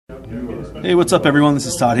Hey, what's up everyone? This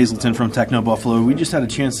is Todd Hazelton from Techno Buffalo. We just had a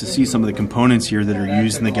chance to see some of the components here that are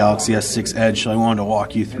used in the Galaxy S6 Edge, so I wanted to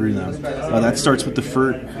walk you through them. That starts with the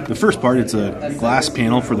first part. It's a glass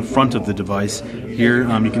panel for the front of the device. Here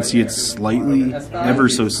you can see it's slightly, ever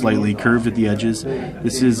so slightly curved at the edges.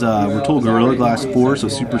 This is, we're told, Gorilla Glass 4, so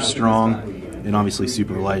super strong. And obviously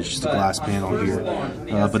super light, it's just a glass panel here.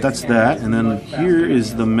 But that's that, and then here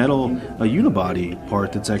is the metal unibody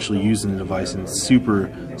part that's actually used in the device, and it's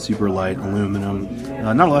super light aluminum.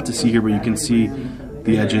 Not a lot to see here, but you can see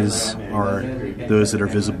the edges are those that are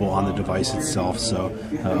visible on the device itself. So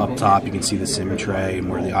up top you can see the SIM tray and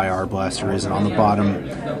where the IR blaster is, and on the bottom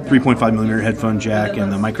 3.5mm headphone jack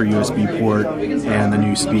and the micro USB port and the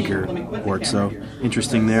new speaker port. So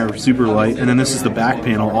interesting there, super light. And then this is the back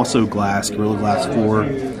panel, also glass, Gorilla Glass 4.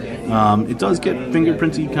 It does get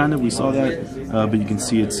fingerprinty kind of, we saw that, but you can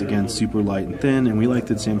see it's again super light and thin, and we like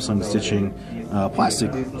that Samsung stitching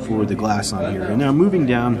plastic for the glass on here. And now moving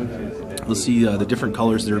down, we'll see the different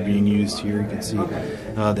colors that are being used here. You can see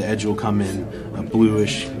the edge will come in a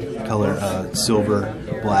bluish color, silver,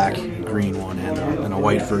 black, green one, and a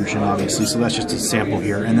white version obviously, so that's just a sample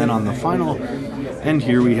here. And then on the final end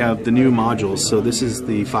here we have the new modules. So this is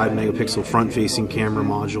the 5-megapixel front-facing camera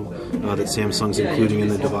module that Samsung's including in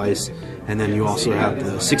the device, and then you also have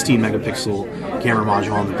the 16-megapixel camera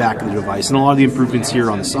module on the back of the device, and a lot of the improvements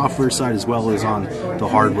here on the software side as well as on the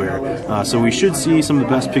hardware. So we should see some of the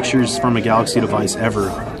best pictures from a Galaxy device ever,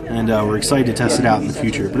 and we're excited to test it out in the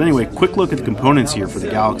future. But anyway, quick look at the components here for the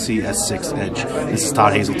Galaxy S6 Edge. This is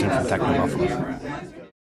Todd Hazelton from Techno Buffalo.